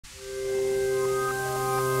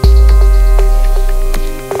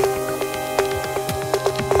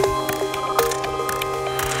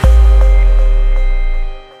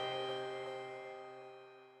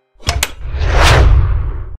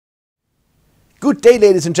Good day,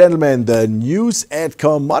 ladies and gentlemen. The news at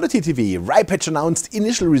Commodity TV. RIPetch announced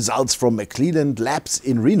initial results from McClelland Labs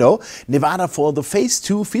in Reno, Nevada for the Phase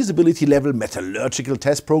 2 feasibility level metallurgical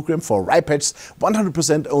test program for RIPetch's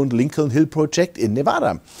 100% owned Lincoln Hill project in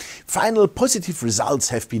Nevada. Final positive results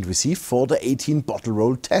have been received for the 18 bottle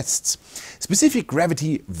roll tests. Specific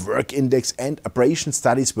gravity, work index and abrasion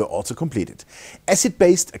studies were also completed.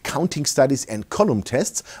 Acid-based accounting studies and column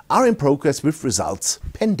tests are in progress with results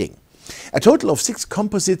pending. A total of 6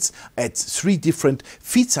 composites at 3 different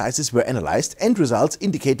feed sizes were analyzed, and results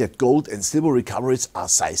indicate that gold and silver recoveries are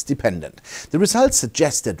size dependent. The results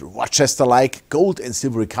suggest that Rochester-like gold and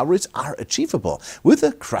silver recoveries are achievable with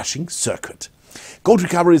a crushing circuit. Gold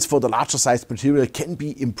recoveries for the larger sized material can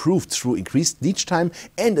be improved through increased leach time,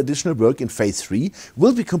 and additional work in Phase 3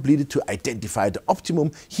 will be completed to identify the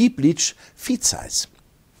optimum heap leach feed size.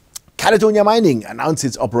 Caledonia Mining announced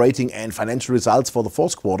its operating and financial results for the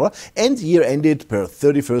fourth quarter and year ended per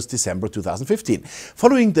 31st December 2015.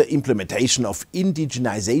 Following the implementation of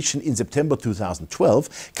indigenization in September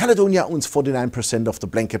 2012, Caledonia owns 49% of the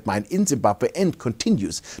Blanket mine in Zimbabwe and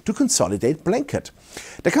continues to consolidate Blanket.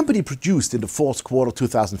 The company produced in the fourth quarter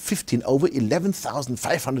 2015 over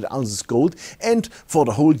 11,500 ounces gold, and for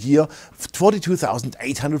the whole year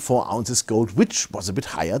 42,804 ounces gold, which was a bit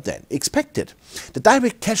higher than expected. The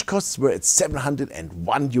direct cash costs were at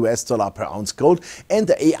 $701 per ounce gold, and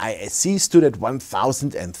the AISC stood at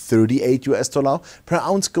 $1,038 per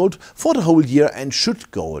ounce gold for the whole year and should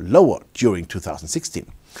go lower during 2016.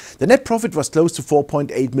 The net profit was close to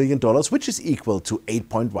 $4.8 million, which is equal to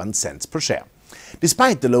 8.1 cents per share.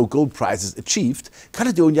 Despite the low gold prices achieved,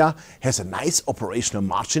 Caledonia has a nice operational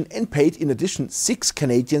margin and paid in addition 6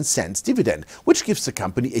 Canadian cents dividend, which gives the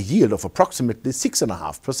company a yield of approximately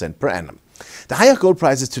 6.5% per annum. The higher gold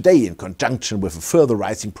prices today, in conjunction with a further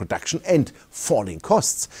rising production and falling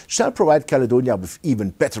costs, shall provide Caledonia with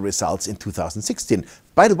even better results in 2016.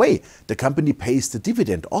 By the way, the company pays the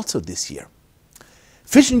dividend also this year.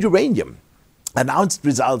 Fission Uranium announced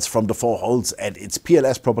results from the 4 holes at its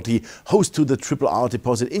PLS property host to the RRR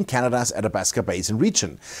deposit in Canada's Athabasca Basin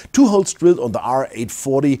region. 2 holes drilled on the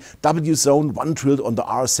R840W zone, 1 drilled on the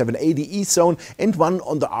R780E zone and 1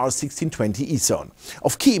 on the R1620E zone.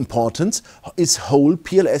 Of key importance is hole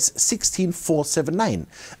PLS 16479,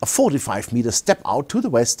 a 45-meter step out to the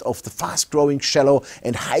west of the fast-growing shallow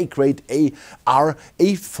and high-grade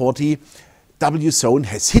R840W zone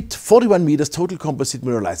has hit 41 meters total composite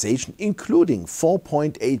mineralization, including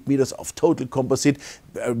 4.8 meters of total composite,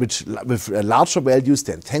 with larger values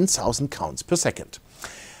than 10,000 counts per second.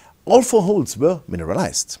 All 4 holes were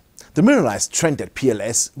mineralized. The mineralized trend at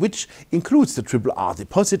PLS, which includes the RRR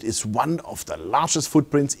deposit, is one of the largest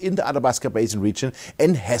footprints in the Athabasca Basin region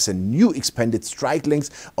and has a new expanded strike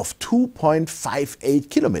length of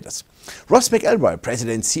 2.58 kilometers. Ross McElroy,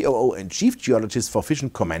 President, COO and Chief Geologist for Fission,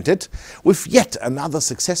 commented, "With yet another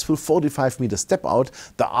successful 45-meter step out,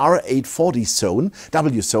 the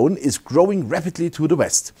R840W zone is growing rapidly to the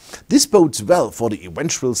west. This bodes well for the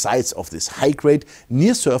eventual size of this high-grade,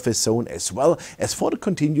 near-surface zone as well as for the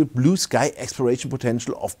continued blue sky exploration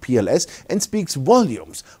potential of PLS, and speaks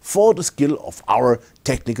volumes for the skill of our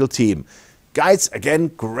technical team." Guys, again,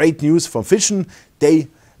 great news from Fission. They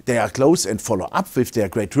are close and follow up with their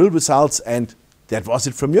great drill results, and that was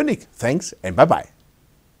it from Munich. Thanks and bye-bye.